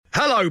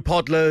Hello,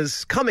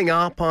 Podlers. Coming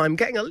up, I'm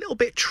getting a little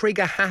bit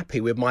trigger happy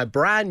with my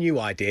brand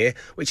new idea,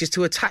 which is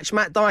to attach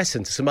Matt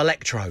Dyson to some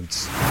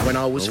electrodes. When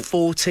I was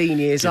 14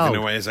 years old.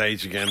 Giving away his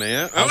age again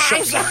here. So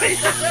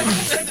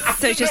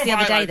it's just the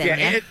other day then,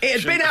 yeah?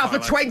 It had been out for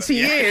 20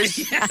 years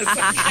when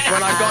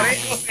I got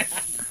it.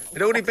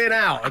 It'd already been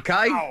out,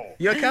 okay?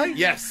 You okay?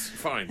 Yes,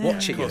 fine.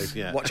 Watch it, you.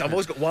 Yeah. Watch, I've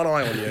always got one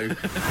eye on you.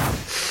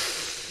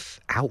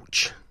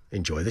 Ouch.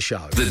 Enjoy the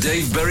show. The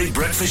Dave Berry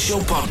Breakfast Show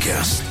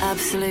Podcast.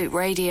 Absolute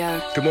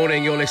Radio. Good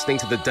morning, you're listening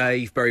to the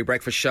Dave Berry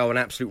Breakfast Show on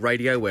Absolute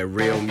Radio, where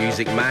real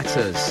music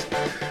matters.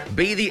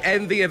 Be the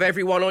envy of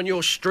everyone on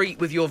your street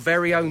with your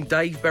very own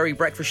Dave Berry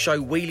Breakfast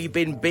Show wheelie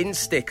bin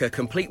sticker,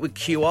 complete with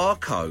QR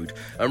code.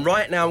 And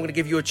right now I'm going to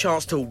give you a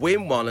chance to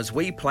win one as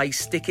we play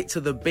Stick It to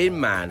the Bin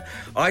Man.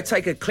 I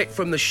take a clip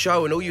from the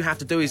show and all you have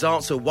to do is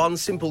answer one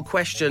simple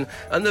question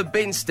and the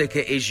bin sticker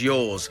is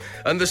yours.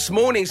 And this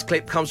morning's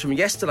clip comes from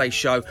yesterday's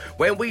show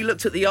when we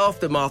looked at the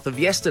aftermath of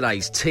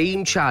yesterday's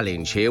team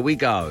challenge. Here we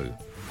go.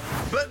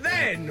 But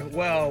then,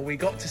 well, we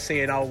got to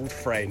see an old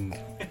friend.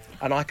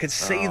 And I could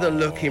see the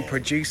look in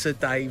producer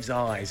Dave's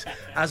eyes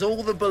as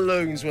all the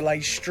balloons were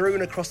laid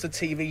strewn across the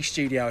TV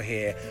studio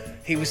here.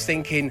 He was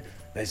thinking,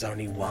 there's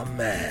only one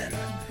man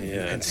who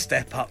can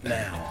step up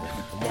now.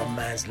 And one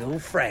man's little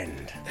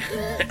friend.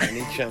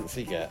 Any chance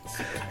he gets.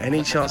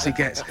 Any chance he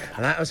gets.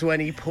 And that was when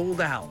he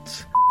pulled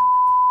out.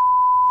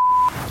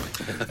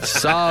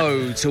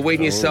 So, to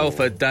win yourself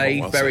a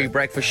Dave Berry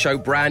Breakfast Show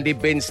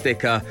branded bin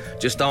sticker,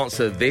 just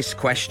answer this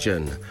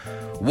question.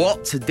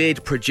 What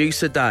did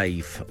producer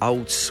Dave,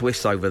 old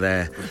Swiss over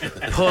there,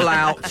 pull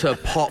out to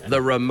pop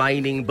the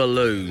remaining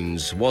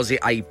balloons? Was it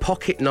a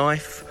pocket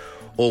knife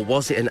or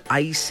was it an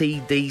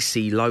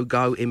AC/DC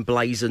logo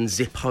emblazoned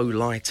Zippo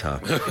lighter?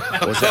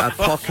 Was it a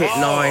pocket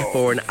knife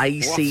or an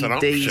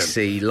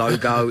AC/DC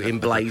logo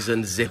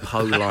emblazoned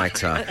Zippo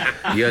lighter?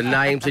 Your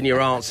names and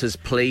your answers,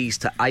 please,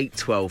 to 8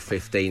 12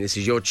 15. This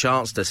is your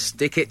chance to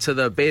stick it to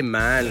the bin,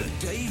 man.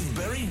 The Dave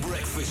Berry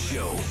Breakfast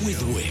Show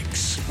with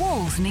Wix.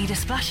 Walls need a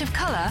splash of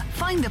colour?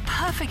 Find the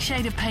perfect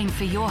shade of paint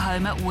for your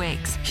home at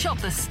Wix. Shop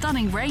the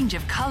stunning range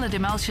of coloured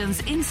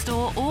emulsions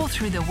in-store or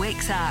through the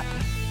Wix app.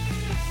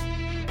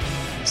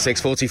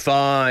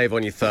 6:45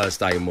 on your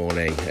Thursday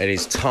morning. It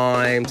is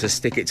time to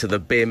stick it to the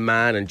bin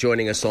man, and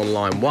joining us on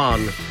line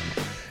one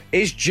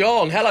is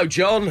John. Hello,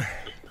 John.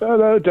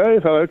 Hello,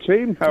 Dave. Hello,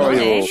 team. How are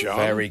you all? John.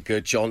 Very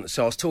good, John.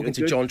 So I was talking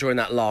to John during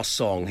that last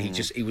song.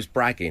 He was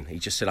bragging. He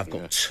just said, I've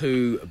got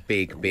two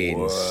big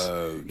bins.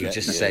 He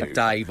just said,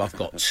 Dave, I've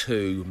got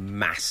two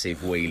massive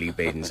wheelie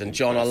bins. And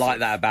John, I like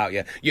that about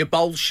you. You're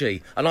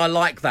bolshy, and I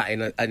like that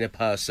in a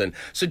person.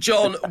 So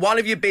John, one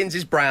of your bins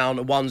is brown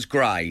and one's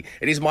grey.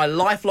 It is my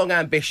lifelong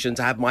ambition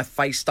to have my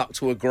face stuck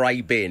to a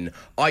grey bin.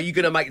 Are you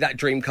going to make that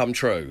dream come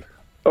true?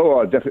 Oh,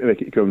 I'll definitely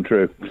make it come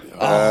true.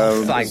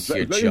 Oh, thank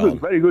you, John.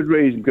 Very good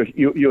reason, because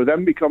you'll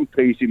then be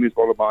competing with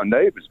one of my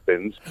neighbour's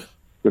bins,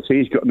 because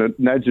he's got an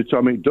Ned's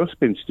Atomic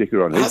dustbin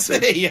sticker on his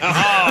bin.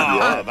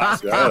 Yeah,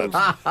 that's good.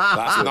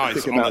 That's nice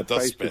Sticking on the out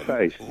face to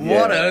dustbin. face.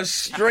 What a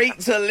street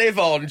to live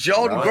on,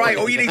 John. Great.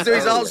 All you need to do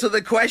is answer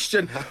the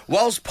question.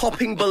 Whilst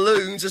popping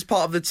balloons as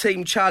part of the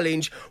team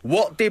challenge,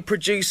 what did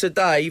producer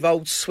Dave,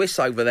 old Swiss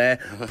over there,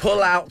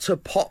 pull out to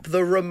pop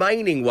the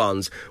remaining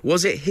ones?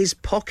 Was it his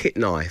pocket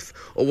knife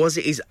or was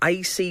it his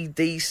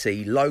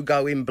AC/DC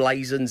logo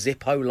emblazoned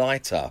Zippo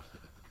lighter?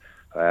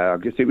 I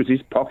guess it was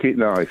his pocket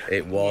knife.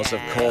 It was, of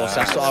course.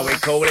 That's why we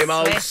call him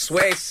Old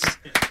Swiss.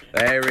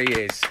 There he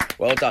is.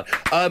 Well done.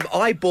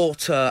 I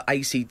bought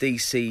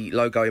AC/DC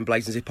logo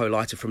emblazoned Zippo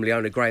lighter from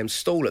Leona Graham's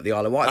stall at the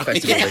Isle of Wight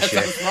Festival this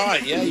year. That's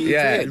right. Yeah, you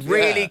Yeah, did. it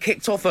really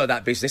kicked off her,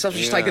 that business.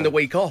 She's taken the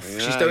week off.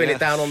 She's doing it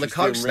down on the She's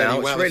doing coast really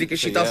now. well, It's really isn't good.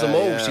 She she? does them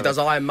all. Yeah. She does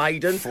Iron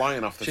Maiden.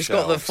 Flying off the She's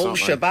got the shelves, full aren't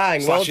they?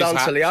 shebang. Well Slash's done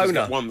hat, to she's Leona.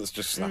 got one that's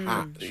just the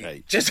hat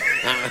shape. Just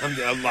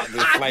and like the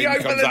you flame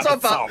open comes the out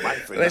top the up. top.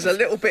 Actually, There's a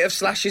little bit of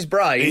Slash's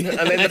brain,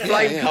 and then the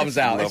flame comes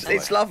out. Lovely.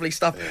 It's lovely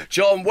stuff.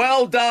 John,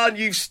 well done.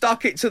 You've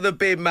stuck it to the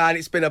bin, man.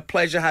 It's been a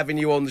pleasure having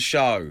you on the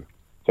show.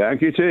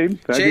 Thank you, team.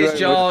 Thank you Cheers, very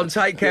John. much.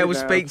 Take care. We'll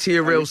Cheers speak now. to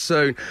you real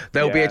soon.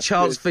 There'll be a Yeah,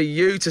 chance cheers. for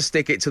you to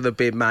stick it to the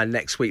bin man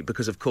next week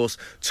because, of course,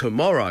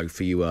 tomorrow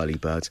for you early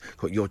birds,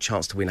 got your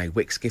chance to win a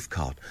Wix gift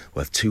card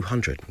worth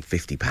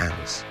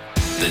 £250.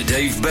 The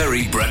Dave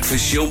Berry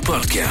Breakfast Show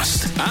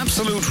Podcast.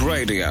 Absolute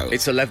Radio.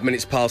 It's 11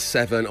 minutes past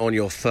 7 on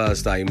your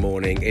Thursday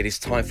morning. It is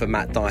time for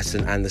Matt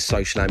Dyson and the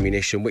social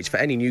ammunition, which for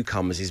any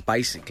newcomers is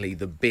basically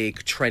the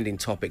big trending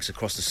topics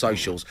across the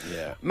socials.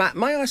 Yeah. Matt,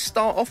 may I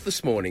start off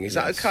this morning? Is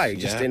that okay?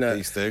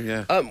 Please do,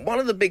 yeah. One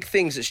of the big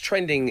things that's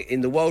trending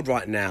in the world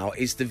right now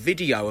is the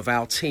video of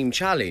our team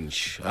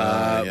challenge,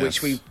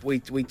 yes.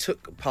 which we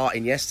took part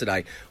in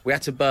yesterday. We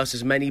had to burst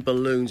as many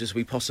balloons as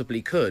we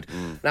possibly could.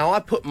 Now,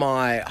 I put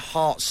my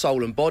heart,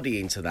 soul and body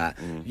into that.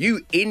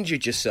 You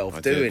injured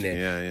yourself doing did, it.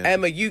 yeah.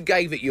 Emma, you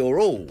gave it your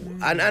all.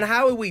 And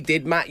however we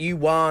did, Matt, you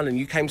won and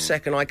you came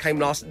second, I came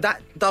last.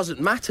 That doesn't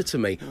matter to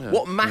me.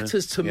 What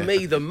matters to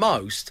me the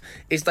most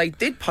is they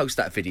did post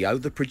that video.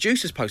 The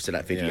producers posted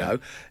that video.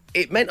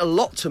 it meant a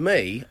lot to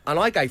me, and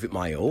I gave it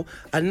my all,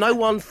 and no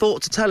one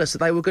thought to tell us that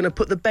they were going to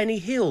put the Benny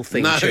Hill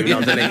theme tune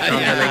underneath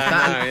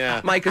that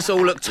and make us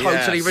all look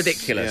totally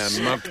ridiculous.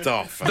 Yeah, mugged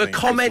off. The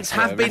comments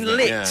have been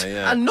lit,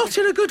 and not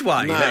in a good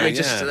way. No, Let me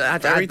just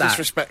add very that.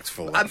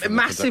 Disrespectful.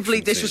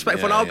 Massively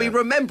disrespectful, and I'll be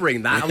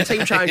remembering that on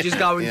Team Challenges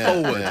going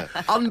forward. Yeah.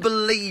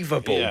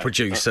 Unbelievable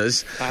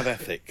producers. Bad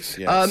ethics,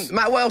 yes.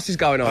 Matt, what else is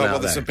going on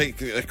out there's there?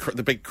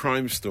 the big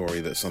crime story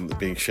that's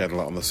being shared a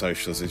lot on the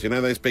socials is, you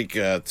know, those big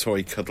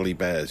toy cuddly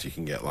bears you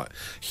can get, like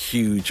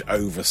huge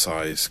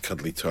oversized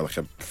cuddly toy, like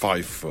a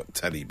 5-foot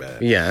teddy bear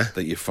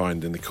that you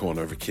find in the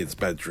corner of a kid's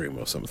bedroom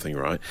or something,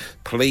 right?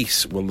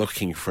 Police were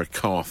looking for a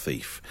car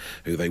thief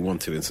who they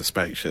wanted in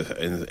suspicion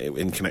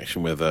in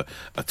connection with a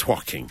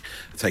twocking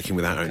taken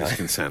without owner's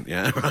consent,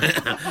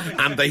 right?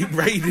 And they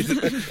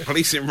raided,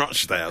 police in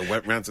Rochdale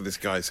went round to this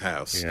guy's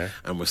house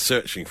and were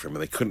searching for him,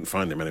 and they couldn't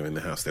find him anywhere in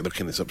the house. They look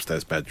in this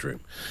upstairs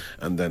bedroom,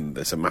 and then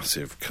there's a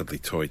massive cuddly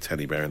toy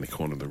teddy bear in the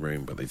corner of the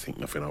room, but they think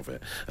nothing of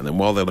it. And then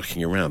while they're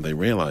looking around, they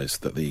realise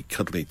that the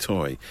cuddly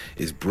toy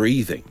is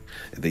breathing.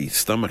 The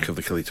stomach of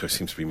the cuddly toy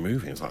seems to be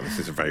moving. It's like, this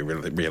is a very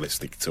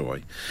realistic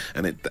toy.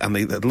 And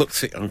they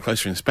looked at it on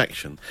closer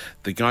inspection.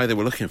 The guy they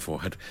were looking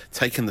for had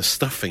taken the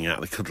stuffing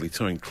out of the cuddly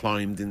toy and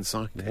climbed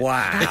inside it.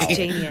 Wow. That's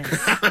genius.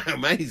 But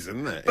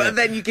Amazing, isn't it?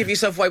 then you give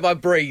yourself away by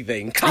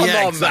breathing. Come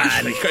on,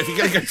 exactly. man. If you're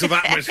going to go to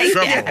that much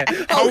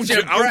trouble, hold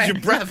your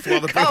breath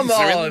while the police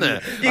are in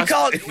there. You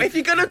can't. If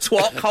you're going to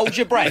twat, hold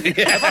your breath.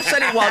 If I've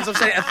said it once, I've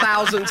said it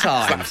 1,000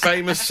 times. That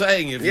famous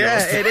saying of yours.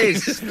 Yeah, it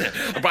is.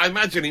 But I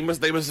imagine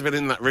they must have been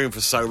in that room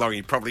for so long,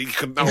 he probably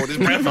couldn't hold his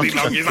breath any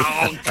longer. He's like,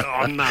 oh,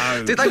 God,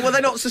 no. Were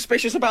they not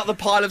suspicious about the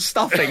pile of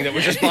stuffing that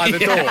was just by the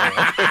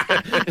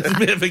door? It's a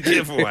bit of a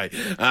giveaway.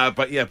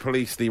 But yeah,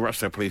 the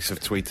Rochdale police have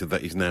tweeted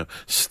that he's now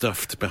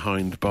stuffed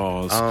behind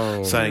bars,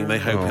 saying they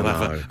hope he'll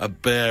have a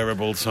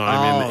bearable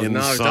time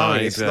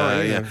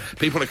inside.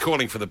 People are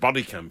calling for the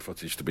body cam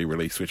footage to be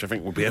released, which I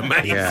think would be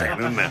amazing,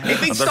 wouldn't it?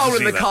 If he'd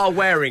stolen the car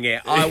wearing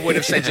it, I would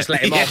have said just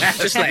let him off.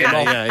 Just let him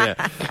off.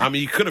 Yeah. I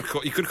mean, you could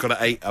call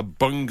it a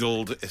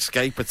bungled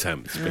escape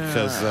attempt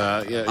because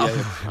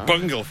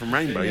Bungle from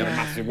Rainbow, a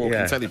massive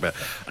walking teddy bear.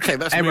 Okay,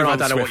 let's move on. I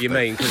don't know what you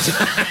mean.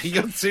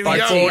 You're too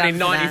young. Born in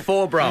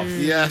 '94, bro.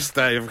 Yes,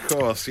 Dave. Of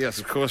course. Yes,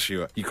 of course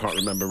you can't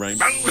remember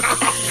Rainbow.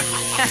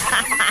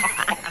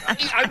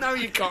 I know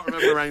you can't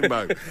remember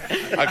Rainbow.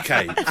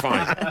 Okay,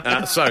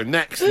 fine. So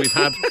next we've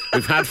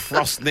had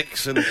Frost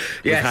Nixon.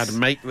 We've had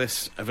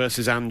Mateless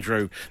versus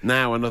Andrew.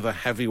 Now another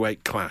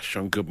heavyweight clash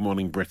on Good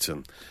Morning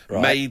Britain.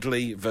 Right.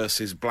 Madeley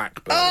versus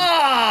Blackburn.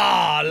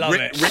 I love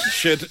it.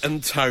 Richard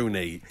and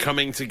Tony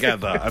coming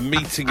together, a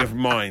meeting of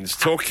minds,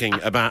 talking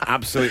about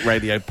Absolute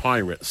Radio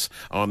Pirates,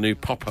 our new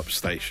pop-up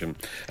station,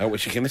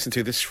 which you can listen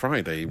to this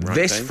Friday. Right,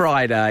 this Dave?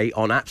 Friday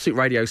on Absolute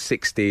Radio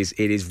 60s.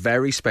 It is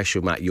very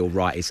special, Matt. You're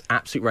right. It's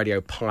Absolute Radio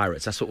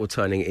Pirates. That's what we're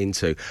turning it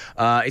into.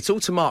 It's all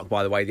to mark,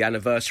 by the way, the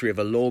anniversary of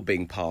a law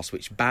being passed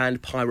which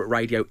banned pirate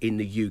radio in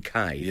the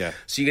UK. Yeah.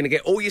 So you're going to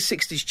get all your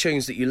 60s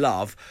tunes that you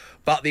love,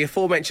 but the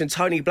aforementioned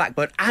Tony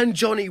Blackburn and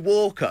Johnny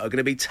Walker are going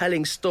to be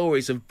telling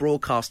stories of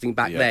broadcasting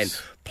back then.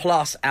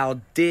 Plus,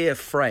 our dear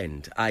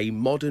friend, a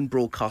modern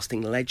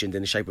broadcasting legend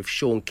in the shape of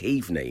Sean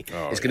Keaveney,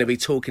 is going to be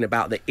talking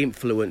about the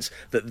influence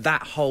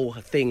that whole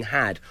thing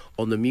had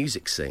on the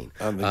music scene.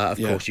 Of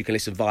course, you can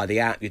listen via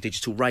the app, your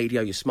digital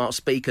radio, your smart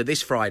speaker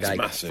this Friday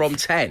from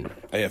 10.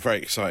 Yeah, very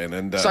exciting.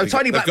 And so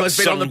Tony Blackburn's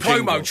been on the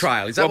promo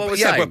trail. Is that what we're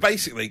saying? Yeah, but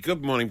basically,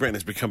 Good Morning Britain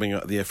is becoming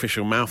the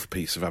official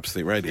mouthpiece of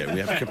Absolute Radio. We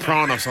had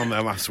Kapranos on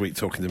there last week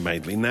talking to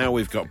Madeley. Now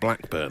we've got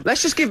Blackburn.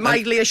 Let's just give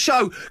Madeley a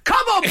show.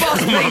 Come on, boss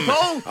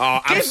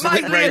people! Give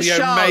Madeley Radio a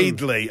show.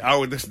 Madeley.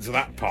 Oh, and listen to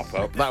that pop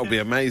up. That would be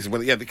amazing.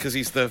 Well, yeah, because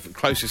he's the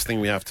closest thing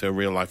we have to a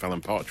real life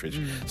Alan Partridge.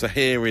 So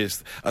here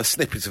is a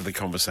snippet of the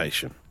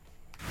conversation.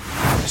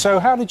 So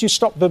how did you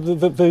stop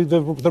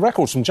the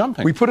records from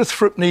jumping? We put a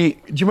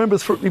Thrupney... Do you remember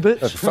Thrupney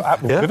bits?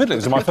 Vividly, it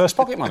was my first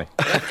pocket money.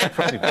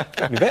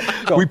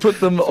 We put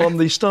them on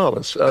the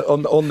Starless,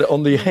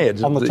 on the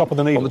head. On the top of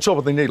the needle. On the top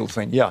of the needle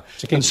thing, yeah.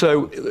 And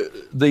so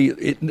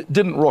it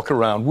didn't rock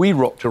around. We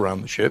rocked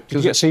around the ship. Did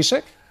you get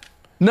seasick?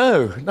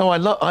 No, I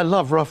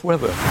love rough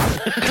weather.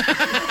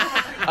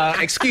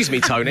 Excuse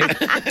me, Tony.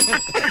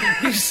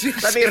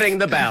 Let me ring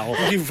the bell.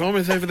 Did you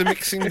vomit over the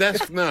mixing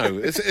desk? No,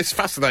 it's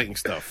fascinating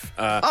stuff.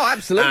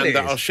 Absolutely.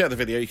 And I'll share the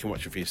video. You can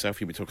watch it for yourself.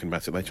 You'll be talking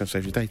about it later on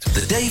Save Your Data.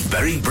 The Dave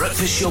Berry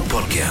Breakfast Show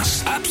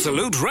Podcast.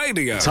 Absolute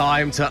Radio.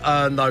 Time to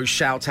earn those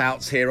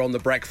shout-outs here on The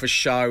Breakfast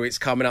Show. It's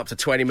coming up to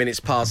 20 minutes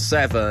past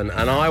 7,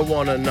 and I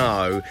want to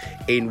know,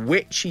 in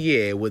which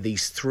year were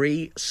these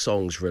 3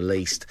 songs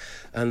released?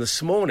 And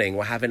this morning,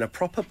 we're having a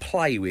proper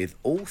play with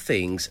all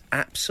things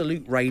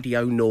Absolute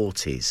Radio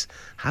noughties.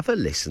 Have a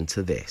listen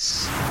to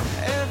this.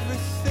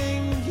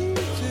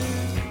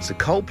 It's a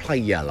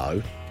Coldplay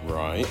Yellow.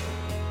 Right.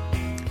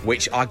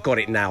 Which I got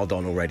it nailed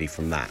on already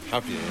from that.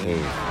 Have you?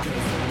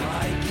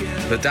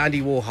 The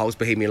Dandy Warhol's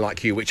Bohemian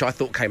Like You, which I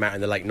thought came out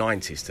in the late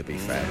 90s, to be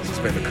fair. It's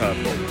a bit of a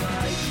curveball.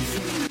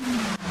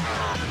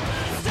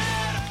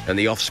 And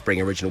the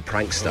Offspring original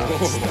Prankster.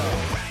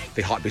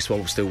 The hypebeast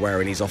one was still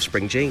wearing his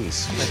Offspring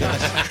jeans.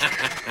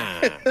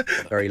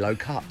 Very low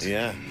cut.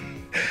 Yeah.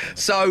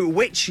 So,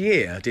 which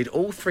year did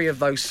all three of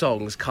those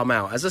songs come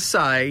out? As I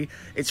say,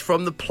 it's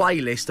from the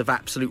playlist of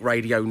Absolute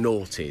Radio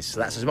Noughties. So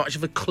that's as much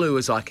of a clue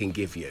as I can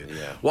give you.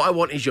 Yeah. What I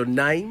want is your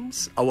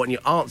names, I want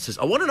your answers,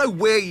 I want to know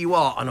where you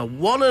are, and I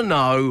want to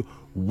know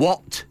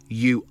what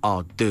you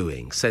are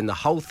doing. Send the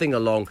whole thing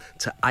along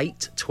to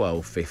 8,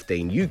 12,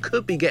 15. You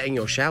could be getting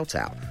your shout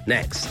out.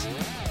 Next.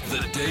 The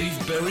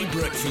Dave Berry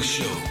Breakfast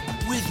Show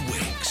with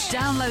Wix.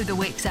 Download the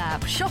Wix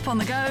app, shop on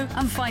the go,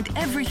 and find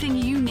everything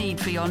you need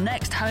for your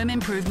next home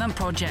improvement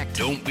project.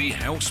 Don't be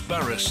house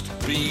embarrassed,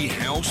 be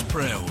house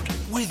proud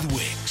with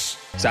Wix.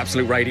 It's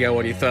Absolute Radio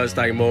on your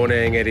Thursday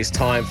morning. It is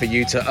time for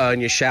you to earn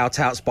your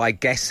shout-outs by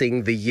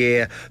guessing the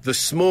year.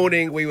 This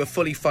morning, we were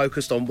fully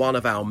focused on one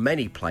of our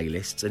many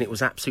playlists, and it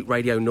was Absolute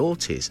Radio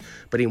Noughties.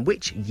 But in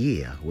which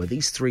year were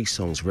these three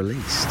songs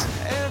released?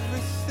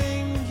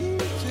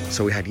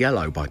 So we had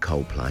Yellow by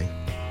Coldplay.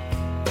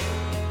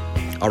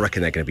 I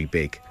reckon they're going to be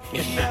big.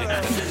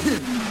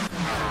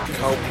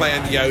 Coldplay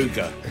and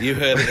Yoga. You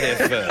heard it here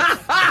first.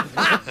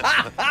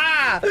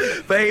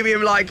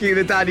 Bohemian Like You,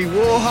 the Daddy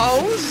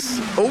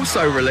Warhols,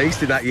 also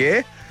released in that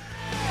year.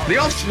 The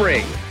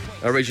Offspring,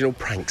 Original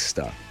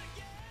Prankster.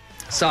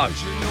 So,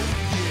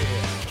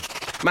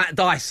 Matt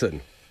Dyson.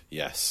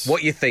 Yes.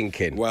 What you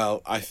thinking?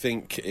 Well, I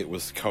think it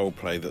was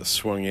Coldplay that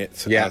swung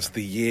it as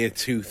the year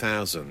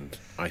 2000,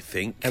 I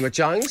think. Emma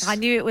Jones? I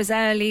knew it was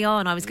early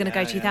on. I was going to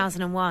go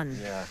 2001.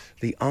 Yeah.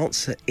 The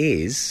answer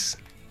is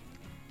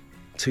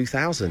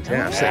 2000.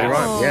 Yeah, absolutely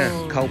right. Yeah,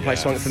 Coldplay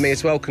swung it for me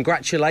as well.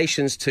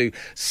 Congratulations to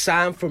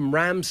Sam from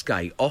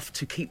Ramsgate, off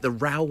to keep the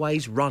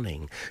railways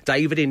running.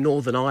 David in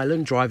Northern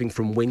Ireland, driving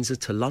from Windsor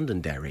to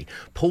Londonderry.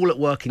 Paul at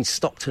work in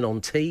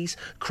Stockton-on-Tees.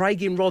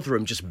 Craig in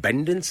Rotherham just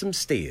bending some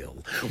steel.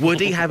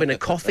 Woody having a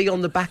coffee on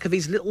the back of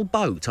his little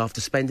boat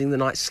after spending the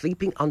night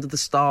sleeping under the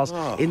stars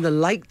in the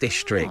Lake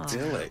District.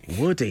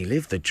 Woody,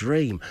 live the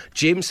dream.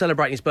 Jim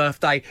celebrating his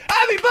birthday.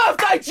 Happy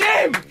birthday,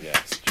 Jim!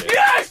 Yes, Jim!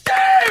 Yes,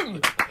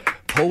 Jim!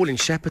 Paul in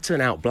Shepperton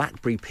out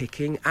blackberry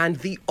picking, and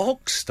the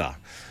Ogster,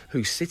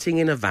 who's sitting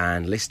in a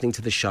van listening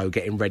to the show,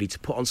 getting ready to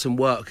put on some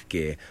work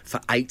gear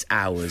for 8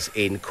 hours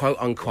in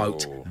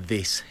quote-unquote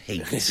this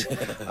heat.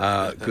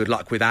 Good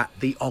luck with that,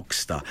 the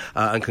Ogster.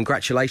 And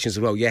congratulations as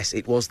well. Yes,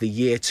 it was the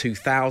year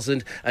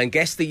 2000. And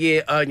guess the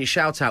year, earn your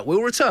shout-out.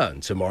 We'll return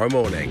tomorrow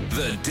morning.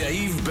 The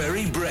Dave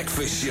Berry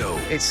Breakfast Show.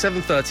 It's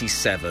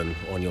 7:37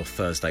 on your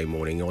Thursday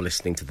morning. You're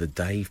listening to the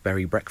Dave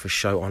Berry Breakfast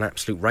Show on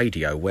Absolute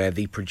Radio, where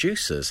the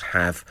producers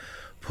have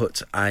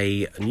put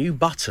a new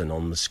button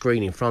on the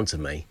screen in front of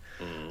me.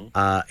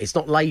 It's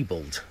not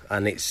labelled,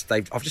 and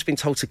I've just been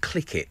told to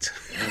click it.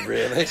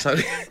 Really? So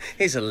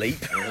here's a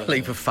leap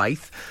of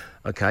faith.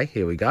 Okay,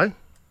 here we go.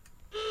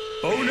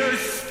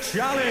 Bonus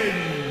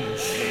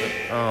challenge.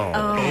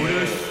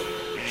 Bonus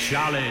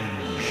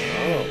challenge.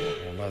 Oh,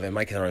 no, they're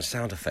making their own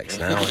sound effects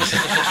now.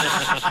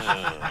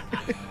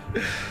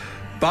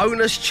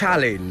 Bonus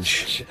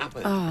challenge.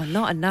 Oh,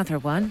 not another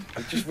one.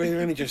 We've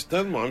only just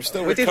done one. I'm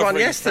still We did one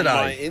recovering yesterday.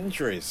 from my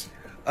injuries.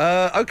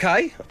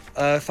 Okay.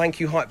 Thank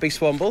you, Hypebeast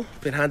Womble.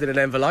 Been handed an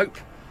envelope.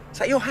 Is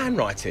that your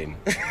handwriting?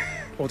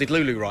 Or did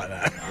Lulu write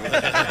that?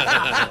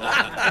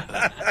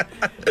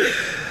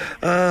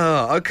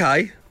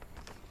 Okay.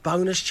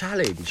 Bonus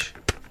challenge.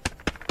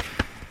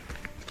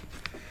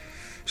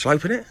 Shall I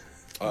open it?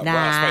 Nah. Well,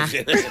 I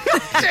suppose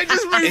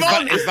Just move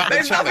on. Is that the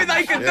There's nothing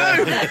they can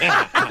do.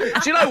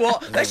 Do you know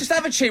what? Let's just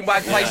have a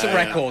chinwag, play some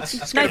records.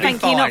 It's No, gonna be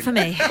thank you, not fine.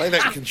 for me. They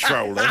don't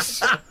control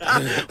us.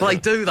 Well, they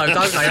do, though,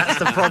 don't they? That's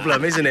the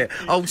problem, isn't it?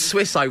 Old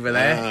Swiss over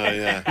there. Oh,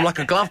 yeah. I'm like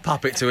a glove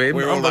puppet to him.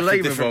 We're all like a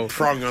Unbelievable. different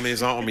prong on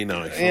his army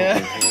knife.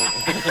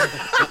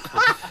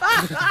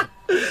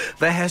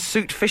 The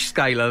hirsute fish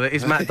scaler that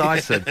is Matt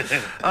Dyson.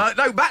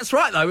 No, Matt's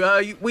right,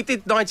 though. We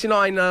did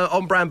 99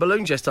 on-brand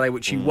balloons yesterday,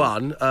 which you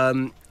won.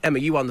 Emma,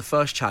 you won the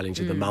first challenge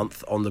of the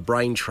month on the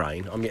brain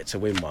train. I'm yet to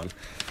win one.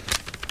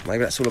 Maybe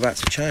that's all about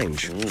to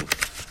change. I'm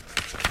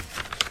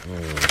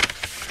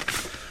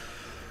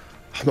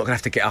not going to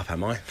have to get up,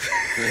 am I?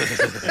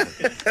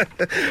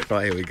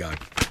 Right, here we go.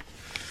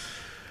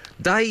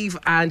 Dave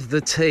and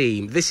the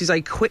team, this is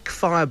a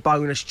quick-fire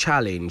bonus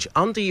challenge.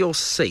 Under your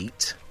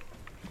seat...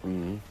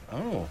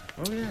 Oh,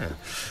 yeah.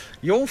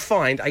 You'll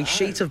find a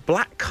sheet of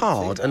black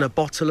card and a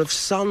bottle of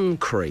sun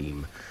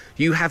cream.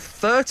 You have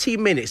 30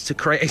 minutes to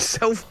create a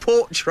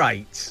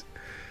self-portrait.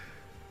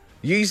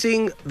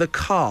 Using the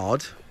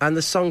card and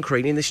the sun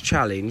cream in this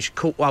challenge,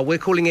 we're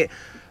calling it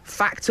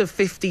Factor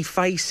 50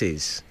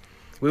 Faces.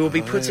 We will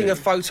be putting a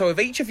photo of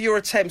each of your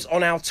attempts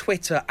on our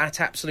Twitter at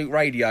Absolute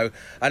Radio,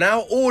 and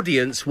our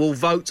audience will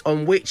vote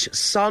on which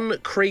sun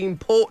cream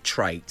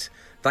portrait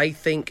they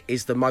think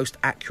is the most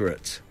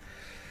accurate.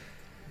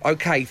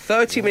 OK,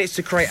 30 minutes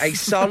to create a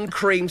sun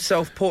cream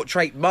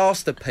self-portrait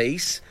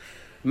masterpiece.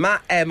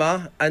 Matt,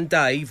 Emma and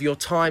Dave, your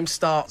time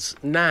starts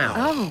now.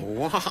 Oh.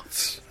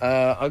 What?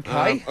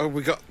 OK.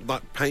 We got,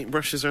 like,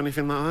 paintbrushes or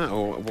anything like that?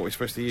 Or what are we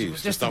supposed to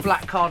use? Just a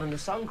black card and a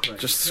sun cream.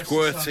 Just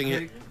squirting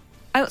it.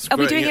 Oh, are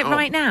we doing it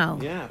right now?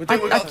 Yeah.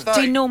 I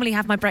do normally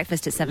have my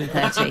breakfast at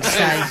 7:30,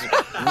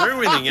 so...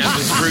 Ruining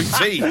Emma's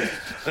routine.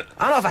 And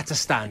I've had to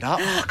stand up.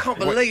 I can't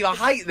believe I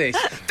hate this.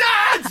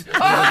 Dad!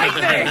 I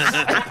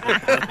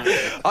hate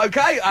this!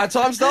 OK, our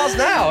time starts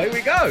now. Here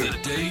we go. The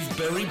Dave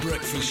Berry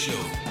Breakfast Show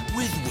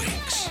with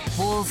Wix.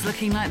 Walls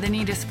looking like they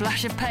need a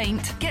splash of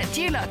paint? Get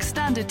Dulux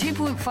Standard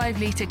 2.5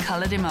 litre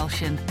coloured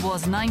emulsion.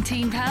 Was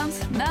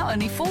 £19, now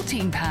only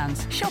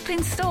 £14. Shop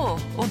in store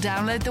or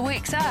download the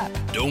Wix app.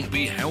 Don't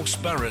be house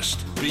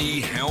embarrassed,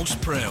 be house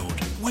proud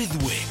with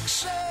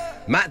Wix.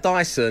 Matt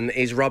Dyson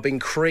is rubbing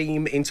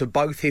cream into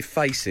both his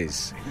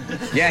faces.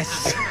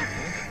 Yes.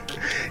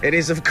 It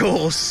is, of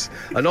course,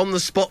 an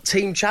on-the-spot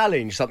team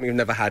challenge, something we've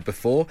never had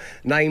before,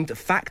 named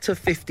Factor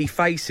 50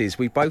 Faces.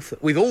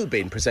 We've all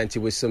been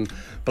presented with some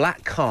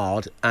black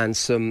card and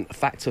some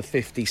Factor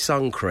 50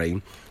 sun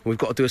cream. We've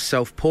got to do a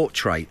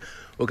self-portrait.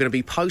 We're going to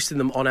be posting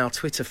them on our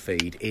Twitter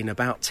feed in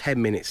about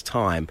 10 minutes'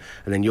 time,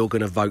 and then you're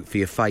going to vote for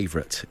your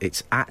favourite.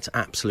 It's at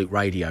Absolute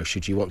Radio,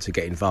 should you want to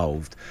get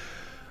involved.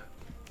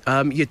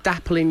 You're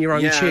dappling your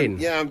own chin.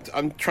 Yeah,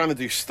 I'm trying to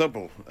do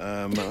stubble.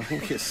 I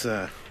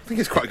think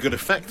it's quite a good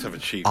effect I've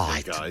achieved,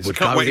 guys. Would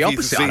go the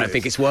opposite. I don't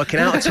think it's working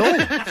out at all.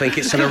 I think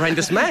it's an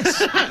horrendous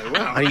mess.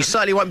 Wow. And you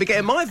certainly won't be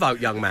getting my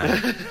vote, young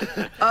man.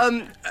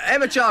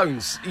 Emma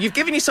Jones, you've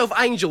given yourself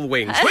angel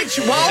wings, which,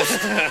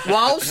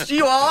 whilst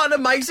you are an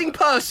amazing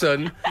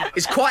person,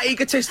 is quite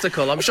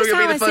egotistical. I'm sure you'll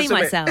be the first to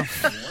admit.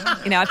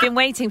 myself. I've been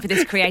waiting for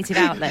this creative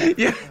outlet.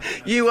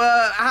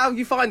 How are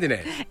you finding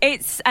it?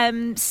 It's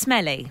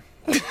smelly.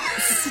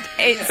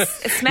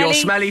 It's smelly. Your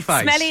smelly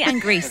face. Smelly and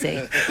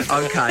greasy.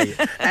 OK.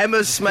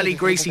 Emma's smelly,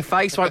 greasy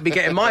face won't be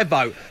getting my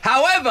vote.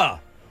 However,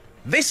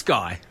 this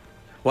guy...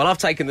 Well, I've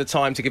taken the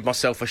time to give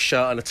myself a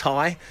shirt and a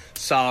tie,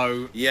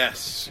 so...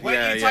 Yes. When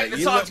you take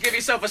the time to give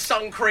yourself a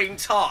sun cream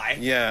tie...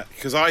 Yeah,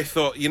 because I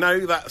thought,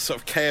 that sort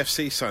of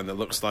KFC sign that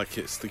looks like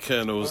it's the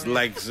Colonel's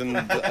legs and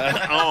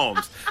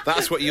arms?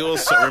 That's what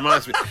yours sort of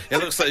reminds me. It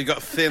looks like you've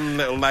got thin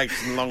little legs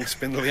and long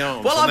spindly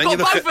arms. Well, I've got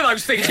both of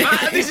those things,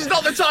 Matt, and this is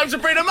not the time to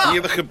bring them up.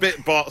 You look a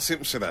bit Bart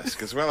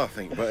Simpson-esque as well, I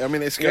think. But,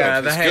 it's good. Yeah,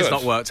 the hair's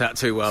not worked out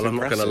too well, I'm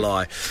not going to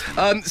lie.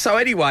 So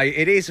anyway,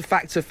 it is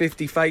Factor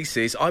 50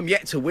 Faces. I'm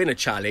yet to win a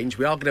challenge.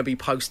 We are going to be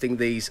posting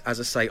these, as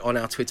I say, on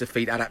our Twitter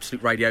feed at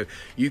Absolute Radio.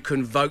 You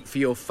can vote for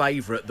your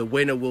favourite. The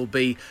winner will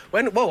be...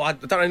 I don't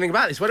know anything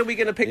about this. When are we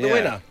going to pick the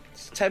winner?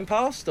 It's 10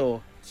 past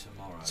or...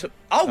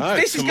 Tomorrow.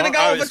 This is going to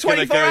go on for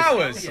 24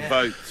 hours.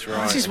 Votes,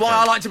 right. This is why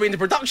I like to be in the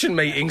production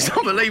meetings.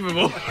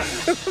 Unbelievable.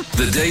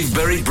 The Dave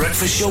Berry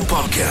Breakfast Show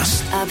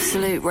podcast.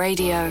 Absolute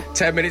Radio.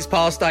 10 minutes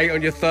past 8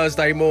 on your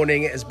Thursday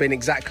morning. It has been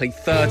exactly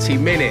 30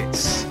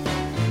 minutes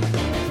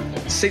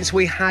since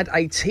we had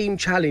a team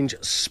challenge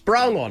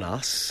sprung on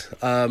us.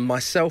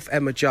 Myself,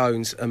 Emma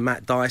Jones and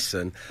Matt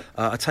Dyson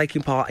are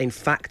taking part in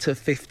Factor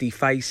 50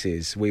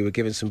 Faces. We were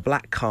given some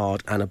black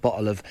card and a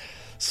bottle of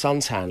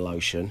suntan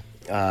lotion.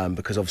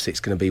 Because obviously it's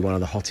going to be one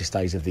of the hottest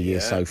days of the year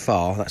so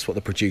far. That's what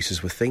the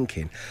producers were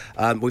thinking.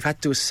 We've had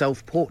to do a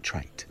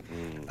self-portrait.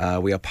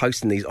 We are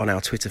posting these on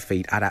our Twitter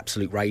feed at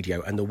Absolute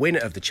Radio, and the winner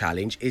of the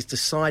challenge is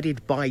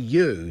decided by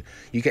you.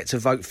 You get to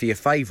vote for your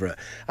favourite.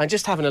 And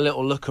just having a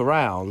little look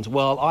around,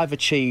 well, I've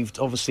achieved,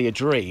 obviously, a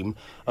dream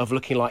of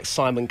looking like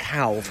Simon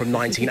Cowell from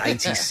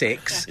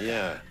 1986.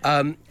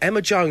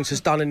 Emma Jones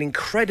has done an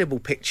incredible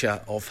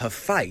picture of her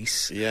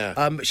face.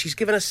 But she's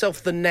given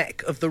herself the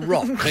neck of The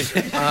Rock.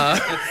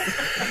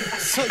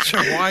 Such a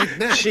wide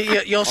neck.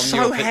 You're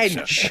so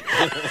hench.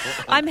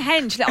 I'm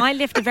hench. I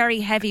lift a very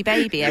heavy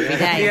baby every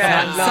day. So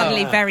I'm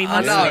suddenly very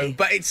muscly. I know,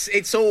 but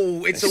it's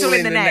all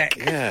in the neck.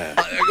 Yeah.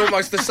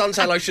 Almost the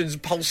suntan lotion's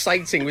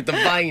pulsating with the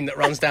vein that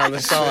runs down the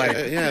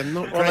side.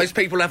 Not one of those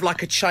people have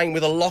like a chain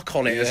with a lock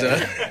on it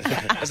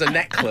as a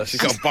necklace.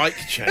 She's got a bike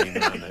chain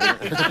on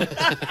it.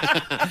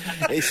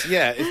 It's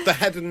the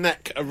head and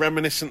neck are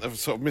reminiscent of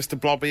sort of Mr.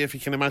 Blobby, if you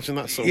can imagine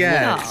that sort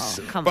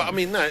of look. But I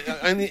mean, no,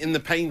 only in the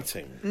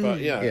painting. But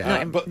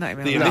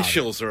the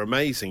initials are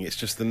amazing. It's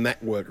just the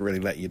network really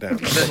let you down.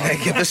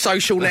 The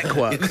social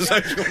network.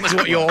 That's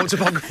what your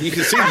autobiography. You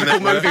can see the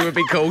network. Movie would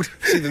be called.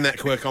 See the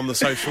network on the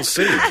social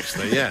scene,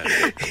 actually.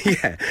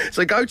 Yeah.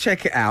 So go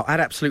check it out at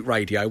Absolute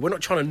Radio. We're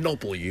not trying to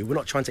nobble you. We're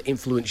not trying to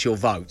influence your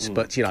votes.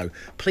 But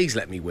please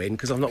let me win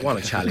because I've not won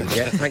a challenge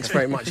yet. Thanks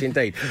very much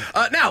indeed.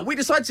 Now we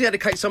decided to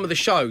dedicate some of the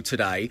show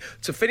today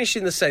to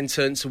finishing the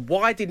sentence.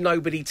 Why did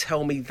nobody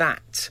tell me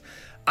that?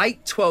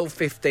 8, 12,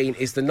 15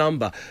 is the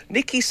number.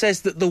 Nikki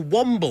says that the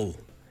Womble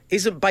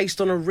isn't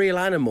based on a real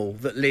animal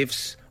that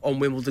lives on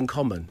Wimbledon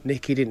Common.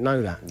 Nikki didn't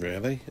know that.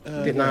 Really?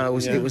 Didn't know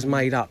it was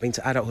made up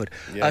into adulthood.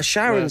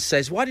 Sharon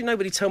says, why did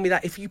nobody tell me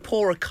that if you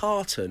pour a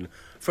carton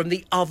from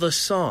the other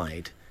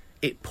side,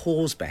 it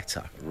pours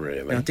better?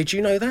 Really? Now, did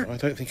you know that? I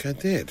don't think I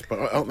did. But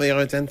aren't they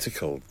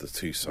identical, the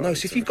two sides? No,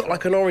 so if you've got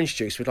like an orange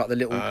juice with like the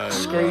little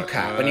screw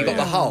cap and you've got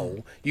the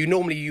hole, you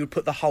would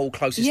put the hole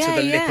closest to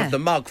the lip of the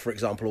mug, for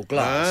example, or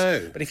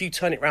glass. But if you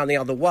turn it round the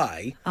other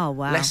way,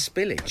 less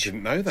spillage. I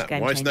didn't know that.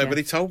 Why has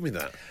nobody told me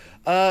that?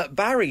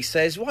 Barry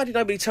says, why did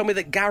nobody tell me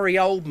that Gary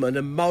Oldman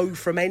and Mo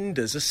from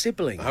Enders are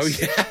siblings? Oh,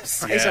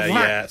 yes.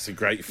 It's a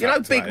great fact. You know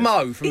Big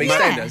Mo from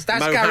EastEnders?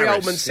 That's Mo Gary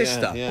Harris. Oldman's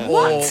sister. Yeah.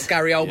 Or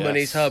Gary Oldman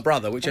is her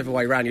brother, whichever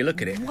way round you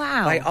look at it.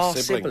 Wow. They are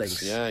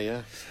siblings.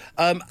 Yeah.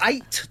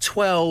 8,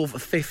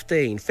 12,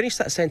 15. Finish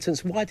that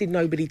sentence. Why did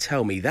nobody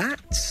tell me that?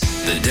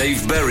 The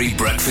Dave Berry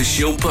Breakfast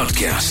Show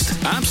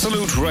Podcast.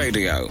 Absolute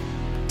Radio.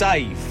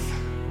 Dave,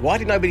 why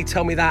did nobody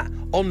tell me that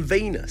on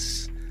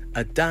Venus?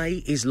 A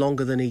day is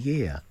longer than a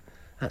year.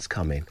 That's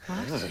coming.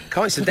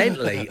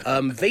 Coincidentally,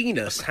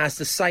 Venus has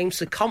the same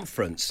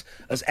circumference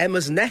as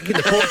Emma's neck in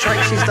the portrait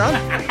she's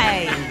done.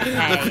 Hey.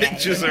 The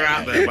pictures are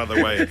out there, by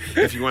the way,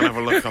 if you want to have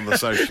a look on the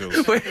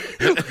socials.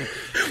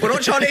 We're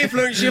not trying to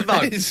influence your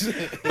votes,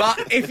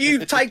 but if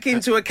you take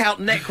into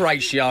account neck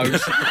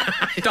ratios,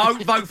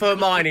 don't vote for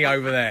Hermione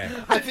over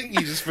there. I think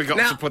you just forgot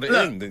to put it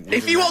in, didn't you?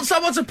 If you want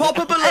someone to pop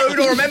a balloon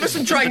or remember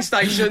some train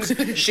stations,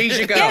 she's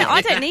your girl. Yeah,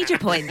 I don't need your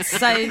points,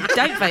 so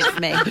don't vote for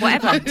me.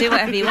 Whatever, do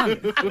whatever you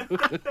want.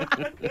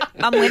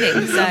 I'm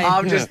winning, so...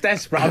 I'm just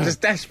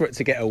desperate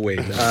to get a win.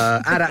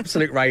 At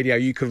Absolute Radio,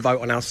 you can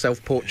vote on our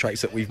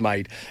self-portraits that we've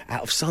made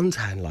out of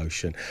suntan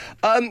lotion.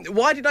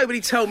 Why did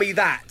nobody tell me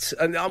that?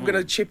 And I'm going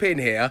to chip in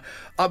here.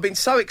 I've been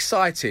so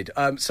excited.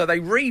 So they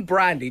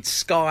rebranded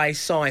Sky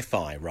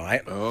Sci-Fi,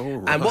 right? Oh,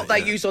 right. And what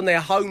they used on their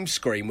home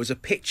screen was a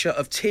picture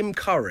of Tim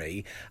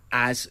Curry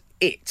as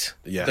It,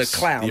 the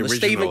clown, the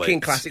Stephen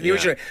King classic, the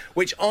original,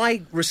 which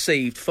I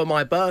received for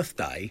my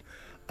birthday...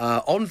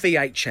 on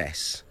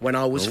VHS when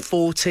I was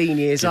 14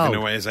 years old.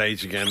 Giving away his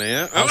age again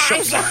here. I'm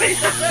sorry. So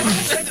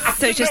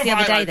it's just the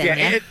other day then,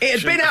 yeah? It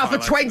had been out for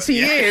 20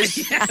 years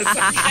when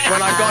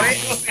I got it.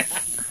 It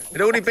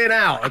had already been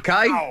out,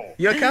 okay?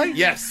 You okay?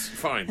 Yes,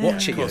 fine.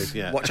 Watch it, course,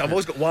 you. Watch. I've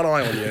always got one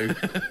eye on you.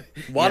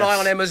 One eye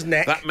on Emma's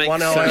neck, that makes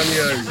one eye on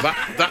you.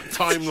 That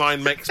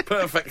timeline makes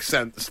perfect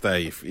sense,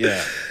 Dave.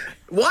 Yeah.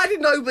 Why did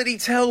nobody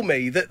tell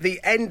me that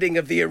the ending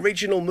of the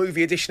original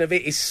movie edition of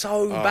It is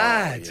so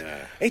bad?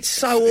 Yeah. It's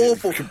so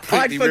awful.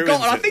 I'd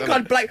forgotten. I think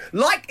I'd blame...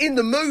 Like in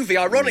the movie,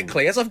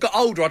 ironically, as I've got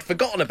older, I'd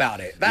forgotten about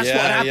it. That's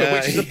what happened,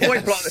 which is the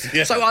point.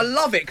 So I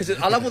love it, because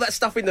I love all that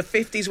stuff in the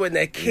 50s when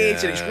they're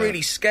kids, and it's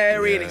really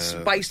scary, and it's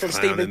based on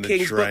Stephen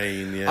King's book.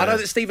 I know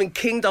that Stephen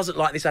King doesn't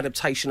like this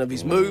adaptation of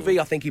his movie.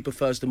 I think he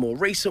prefers the more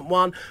recent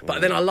one.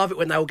 But then I love it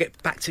when they all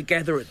get back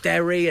together at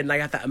Derry, and they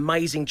have that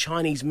amazing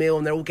Chinese meal,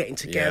 and they're all getting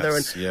together.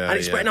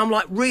 And I'm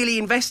like really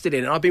invested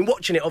in it. I've been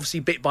watching it obviously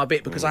bit by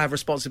bit because I have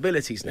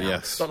responsibilities now.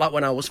 It's not like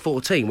when I was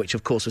 14, which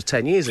of course was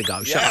 10 years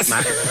ago. Shut up,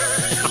 Matt.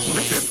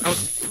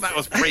 That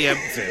was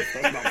preemptive.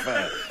 That's not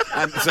fair.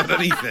 I haven't said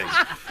anything.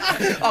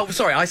 Oh,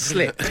 sorry, I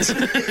slipped.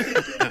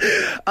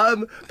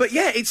 But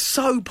yeah, it's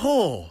so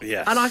poor.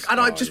 Yes. And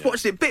I just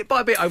watched it bit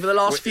by bit over the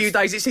last few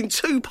days. It's in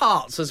 2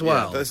 parts as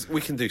well. Yeah, we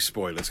can do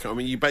spoilers. I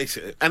mean, you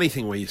basically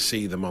anything where you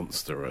see the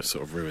monster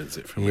sort of ruins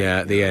it for me.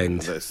 Yeah, at the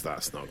end.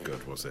 That's not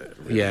good, was it?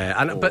 Really?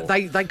 Yeah, but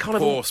they kind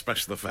of poor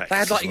special effects. They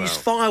had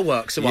used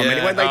fireworks at one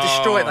minute. When they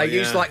destroy it, they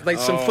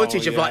used some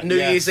footage of New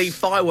Year's Eve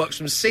fireworks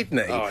from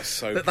Sydney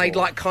that they'd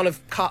kind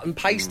of cut and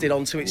pasted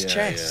onto its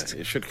chest.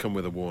 Yeah. It should come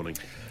with a warning.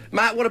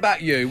 Matt, what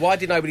about you? Why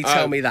did nobody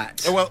tell me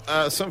that? Well,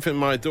 something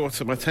my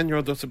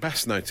 10-year-old daughter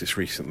Bess noticed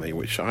recently,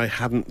 which I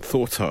hadn't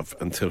thought of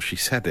until she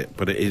said it,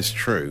 but it is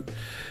true.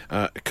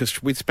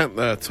 Because we'd spent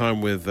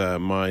time with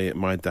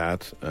my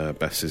dad,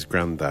 Bess's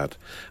granddad,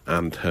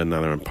 and her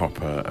nana and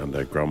papa and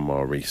her grandma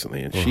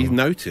recently, and she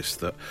noticed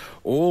that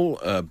all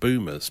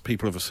boomers,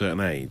 people of a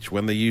certain age,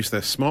 when they use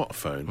their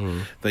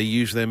smartphone, they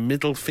use their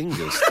middle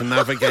fingers to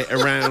navigate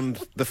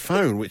around the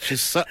phone, which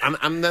is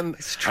and then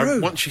it's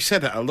true. Once she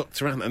said it, I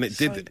looked around and it's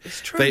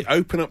true. They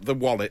open up the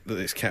wallet that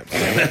it's kept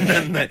in, and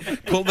then they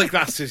pull the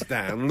glasses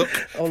down,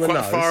 look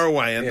quite far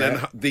away, and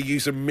then they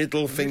use a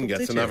middle finger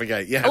to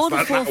navigate. Yes, or the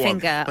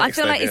forefinger. I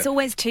feel like it's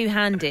always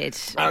two-handed,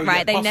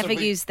 right? They never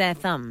use their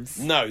thumbs.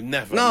 No,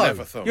 never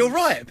thumbs. You're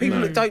right. People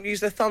that don't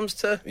use their thumbs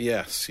to...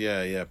 Yes,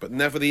 yeah, but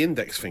never the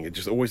index finger,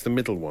 just always the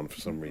middle one for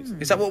some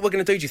reason. Is that what we're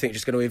going to do, do you think?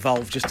 Just going to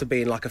evolve just to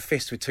being like a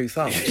fist with 2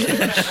 thumbs?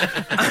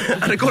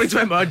 And according to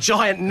Emma, a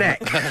giant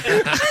neck. Dave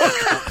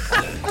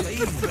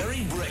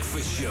Berry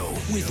Breakfast Show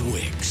with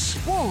Wix.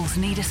 Walls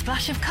need a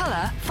splash of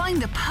colour?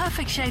 Find the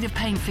perfect shade of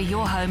paint for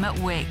your home at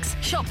Wix.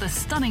 Shop the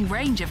stunning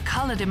range of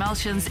coloured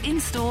emulsions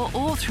in-store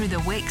or through the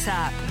Wix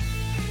app.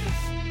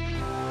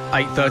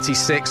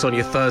 8:36 on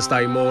your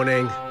Thursday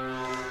morning.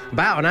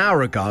 About an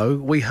hour ago,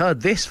 we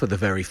heard this for the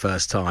very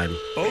first time.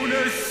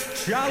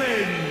 Bonus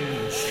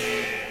challenge.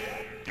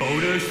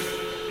 Bonus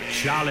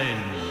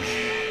challenge.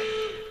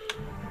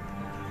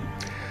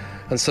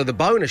 And so the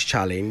bonus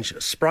challenge,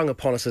 sprung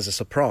upon us as a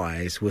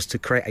surprise, was to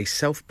create a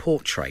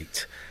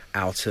self-portrait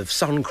out of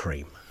sun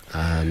cream.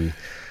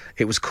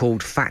 It was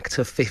called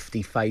Factor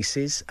 50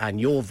 Faces, and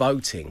you're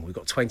voting. We've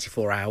got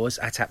 24 hours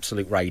at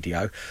Absolute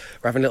Radio.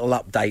 We're having a little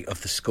update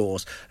of the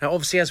scores. Now,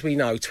 obviously, as we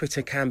know,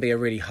 Twitter can be a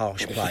really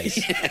harsh place,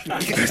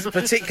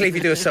 particularly if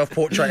you do a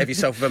self-portrait of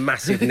yourself with a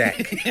massive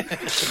neck.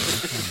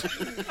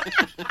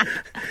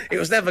 It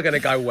was never going to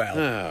go well.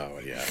 Oh,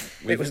 yeah.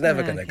 It was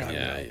never going to go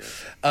well.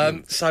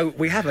 So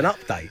we have an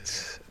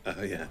update.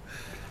 Oh, yeah.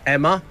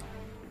 Emma,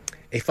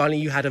 if only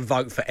you had a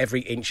vote for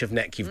every inch of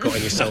neck you've got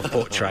in your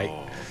self-portrait.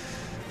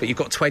 But you've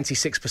got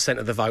 26%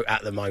 of the vote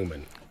at the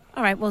moment.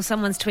 All right, well,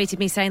 someone's tweeted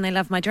me saying they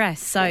love my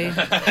dress, so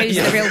who's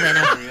the real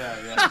winner?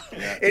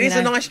 It is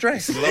a nice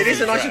dress. It is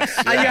a nice dress.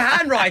 And your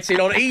handwriting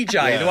on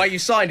EJ, the way you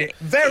signed it,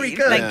 very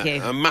good. Thank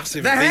you. A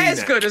massive The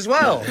hair's V-neck. good as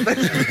well.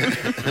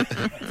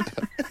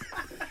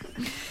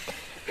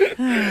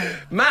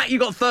 Matt, you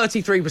got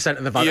 33%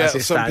 of the vote. Yeah, as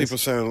it some stands. people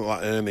sound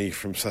like Ernie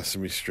from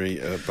Sesame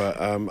Street,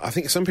 but I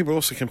think some people are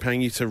also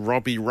comparing you to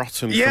Robbie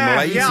Rotten Yeah, from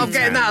Lazy yeah, I'm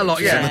getting that a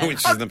lot, yeah. which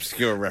is an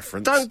obscure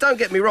reference. Don't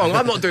get me wrong.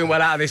 I'm not doing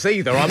well out of this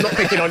either. I'm not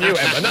picking on you,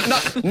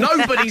 Emma.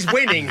 Nobody's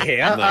winning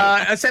here,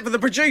 except for the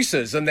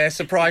producers and their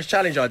surprise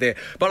challenge idea.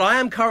 But I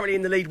am currently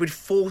in the lead with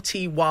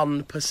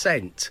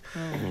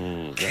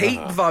 41%.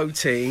 Keep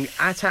voting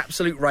at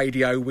Absolute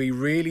Radio. We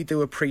really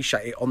do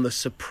appreciate it on the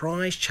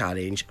surprise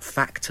challenge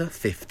Factor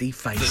 50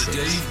 Faces. The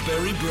Dave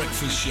Berry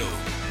Breakfast Show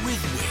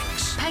with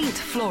Wix. Paint,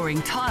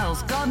 flooring,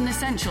 tiles, garden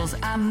essentials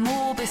and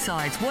more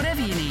besides.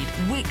 Whatever you need,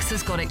 Wix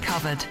has got it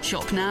covered.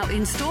 Shop now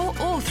in store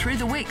or through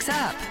the Wix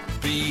app.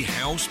 Be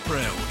house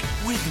proud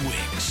with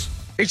Wix.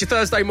 It's your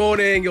Thursday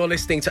morning, you're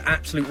listening to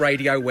Absolute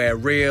Radio where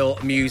real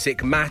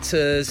music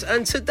matters,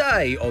 and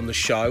today on the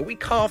show we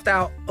carved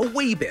out a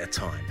wee bit of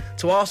time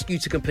to ask you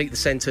to complete the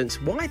sentence,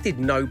 why did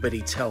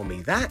nobody tell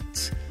me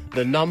that?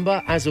 The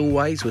number, as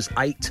always, was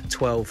 8,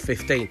 12,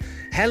 15.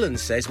 Helen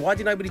says, why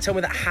did nobody tell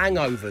me that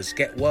hangovers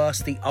get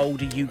worse the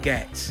older you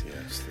get?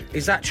 Yes,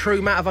 Is that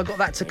true, Matt? Have I got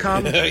that to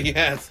come?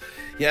 Yes,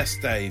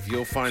 Dave,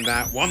 you'll find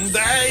out one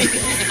day.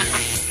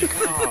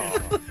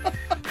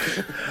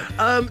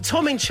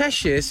 Tom in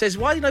Cheshire says,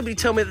 why did nobody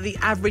tell me that the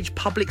average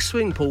public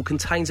swimming pool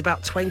contains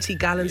about 20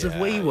 gallons of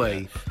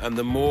wee-wee? And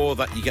the more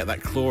that you get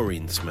that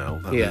chlorine smell,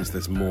 that means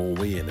there's more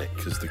wee in it,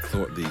 because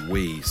the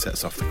wee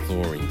sets off the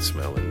chlorine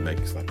smell and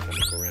makes that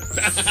chemical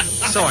reaction.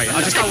 Sorry,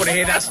 I just don't want to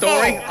hear that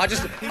story.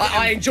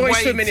 I enjoy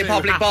swimming in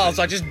public baths.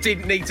 I just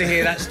didn't need to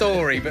hear that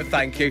story, but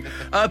thank you.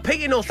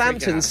 Pete in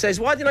Northampton says,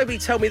 why did nobody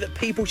tell me that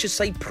people should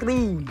say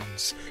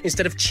prunes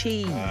instead of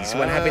cheese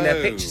when having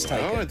their pictures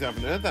taken? Oh, I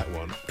haven't heard that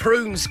one.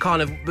 Prunes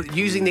kind of,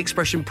 using the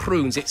expression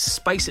prunes, it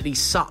basically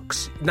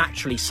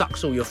naturally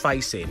sucks all your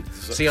face in.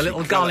 So your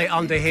little gullet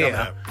under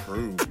here,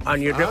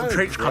 and your little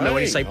treats come in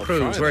when you say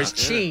prunes, whereas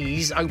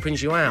cheese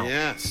opens you out.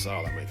 Yes,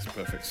 that makes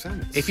perfect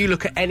sense. If you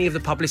look at any of the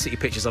publicity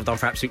pictures I've done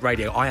for Absolute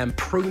Radio, I am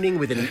pruning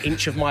within an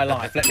inch of my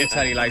life. Let me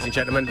tell you, ladies and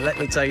gentlemen, let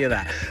me tell you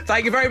that.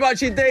 Thank you very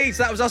much indeed.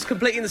 So that was us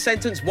completing the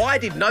sentence, why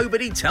did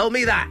nobody tell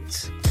me that?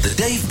 The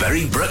Dave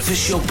Berry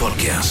Breakfast Show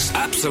podcast.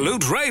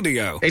 Absolute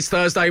Radio. It's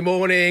Thursday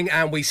morning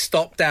and we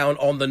stop down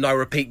on the no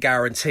repeat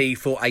guarantee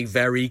for a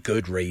very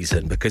good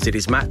reason, because it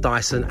is Matt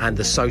Dyson and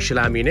the Social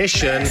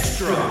Ammunition.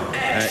 Extra.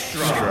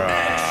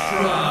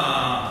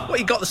 What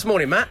you got this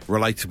morning, Matt?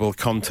 Relatable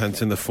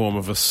content in the form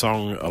of a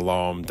song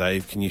alarm.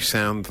 Dave, can you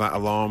sound that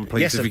alarm,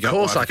 please? Yes, of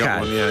course I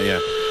can. Yeah.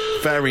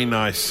 Very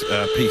nice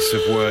piece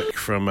of work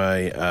from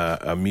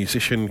a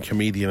musician,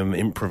 comedian and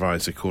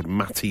improviser called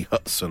Matty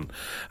Hudson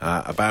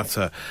about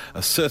a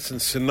certain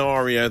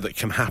scenario that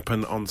can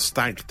happen on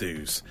stag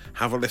do's.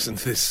 Have a listen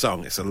to this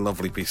song. It's a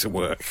lovely piece of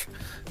work.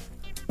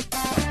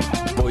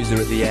 Boys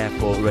are at the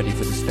airport ready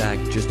for the stag.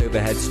 Just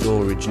overhead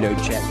storage, no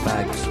check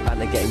bags.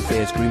 Banner getting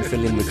fierce, groom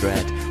filling with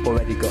dread.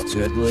 Already got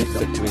to it, lift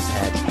up to his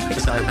head.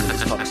 Excitement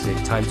is toxic,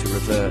 time to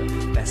revert.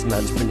 Best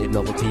man's printed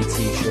novelty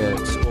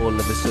t-shirts. All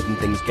of a sudden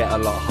things get a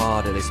lot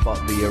harder. They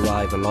spot the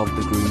arrival of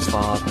the groom's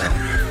father.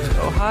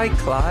 Oh hi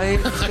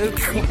Clyde, so you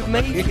could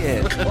make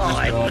it.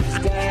 Clyde. God's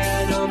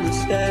dead on the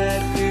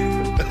stag do.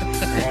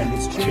 And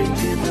it's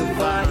changing the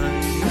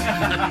vibe.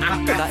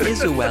 That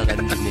is a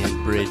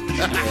well-engineered bridge.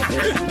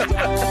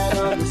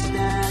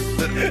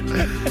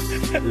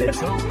 Let's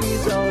hope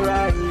he's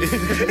alright.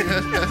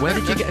 Where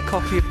did you get a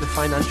copy of the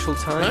Financial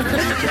Times?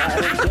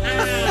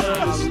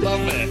 I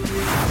love it.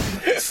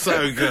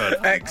 So good.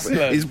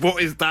 Excellent. He's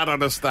brought his dad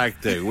on a stag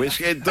do, which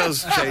it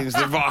does change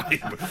the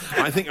vibe.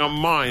 I think on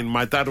mine,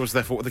 my dad was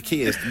there for the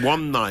key is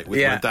one night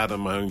with my dad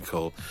and my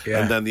uncle,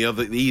 and then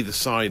either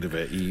side of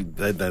it,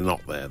 they're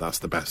not there. That's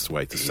the best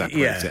way to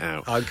separate it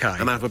out. Okay.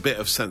 And have a bit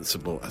of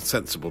sensible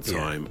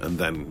time, and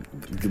then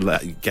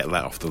get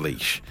let off the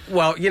leash.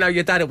 Well, you know,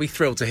 your dad will be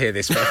thrilled to hear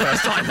this for the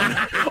first time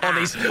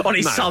on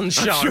his son's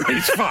show. I'm sure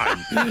it's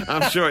fine.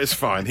 I'm sure it's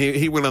fine.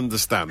 He will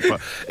understand.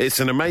 But it's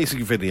an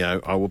amazing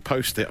video. I will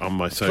post it on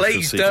my socials.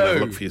 Please so you can have a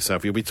do. look for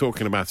yourself. You'll be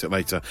talking about it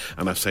later,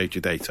 and I've saved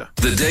your data.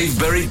 The Dave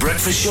Berry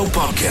Breakfast Show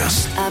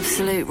podcast.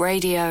 Absolute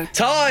Radio.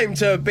 Time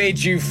to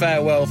bid you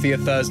farewell for your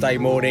Thursday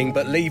morning,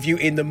 but leave you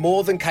in the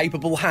more than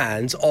capable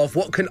hands of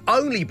what can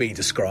only be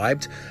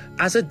described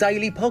as a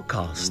daily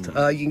podcast.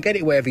 You can get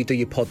it wherever you do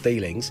your pod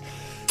dealings.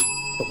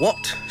 But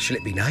what shall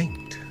it be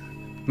named?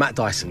 Matt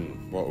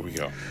Dyson. What have we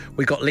got?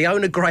 We got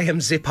Leona Graham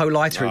Zippo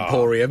Lighter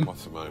Emporium,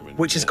 what a moment.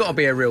 which has got to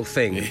be a real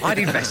thing. Yeah. I'd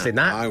invest in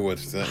that. I would,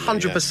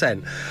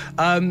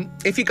 100%.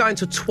 If you're going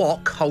to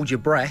TWOC, hold your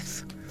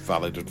breath.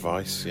 Valid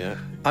advice, yeah.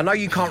 I know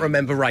you can't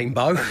remember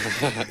Rainbow.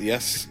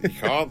 Yes, you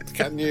can't,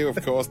 can you?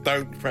 Of course,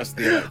 don't press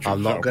the electric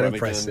I'm not going to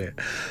press it.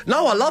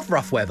 No, I love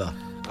Rough Weather.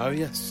 Oh,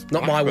 yes.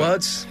 Not my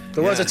words.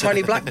 The words of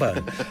Tony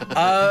Blackburn.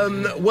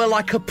 We're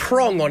like a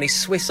prong on his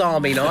Swiss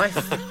Army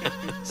knife.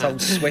 It's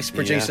old Swiss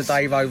producer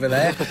Dave over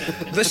there.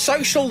 The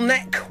Social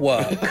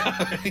Network.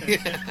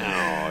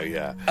 Oh,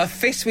 yeah. A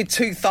fist with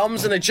 2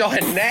 thumbs and a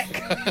giant neck.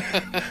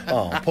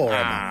 Oh, poor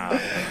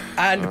Emma.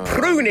 And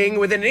pruning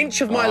within an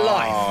inch of my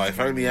life. Oh, if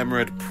only Emma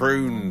had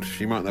pruned,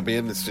 she might not be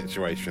in this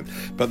situation.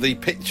 But the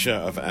picture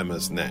of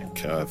Emma's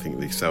neck, I think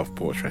the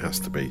self-portrait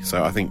has to be.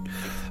 So I think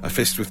a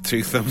fist with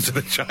 2 thumbs and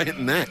a giant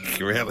neck,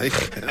 really.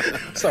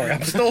 Sorry,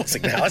 I'm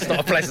snorting now. That's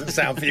not a pleasant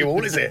sound for you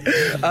all, is it?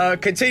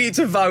 Continue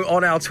to vote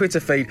on our Twitter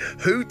feed.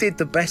 Who did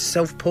the best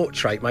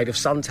self-portrait made of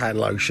suntan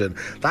lotion?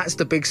 That's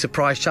the big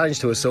surprise challenge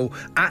to us all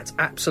at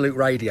Absolute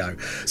Radio.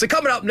 So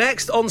coming up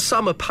next on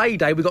Summer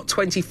Payday, we've got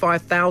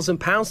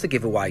 £25,000 to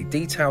give away.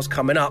 Details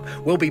coming up.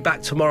 We'll be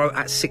back tomorrow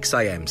at 6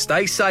 a.m.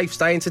 Stay safe,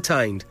 stay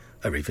entertained.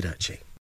 Arrivederci.